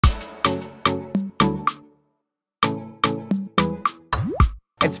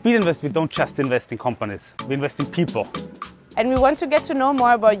At Speedinvest, we don't just invest in companies, we invest in people. And we want to get to know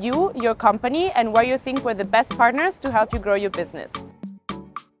more about you, your company, and where you think we're the best partners to help you grow your business.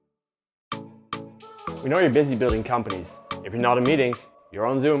 We know you're busy building companies. If you're not in meetings, you're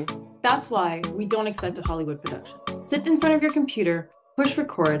on Zoom. That's why we don't expect a Hollywood production. Sit in front of your computer, push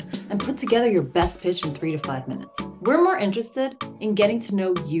record, and put together your best pitch in 3 to 5 minutes. We're more interested in getting to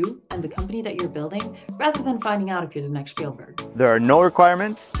know you and the company that you're building rather than finding out if you're the next Spielberg. There are no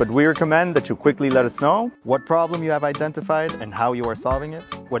requirements, but we recommend that you quickly let us know what problem you have identified and how you are solving it,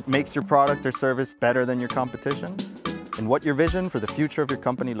 what makes your product or service better than your competition, and what your vision for the future of your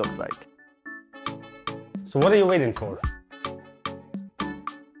company looks like. So what are you waiting for?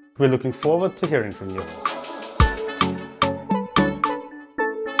 We're looking forward to hearing from you.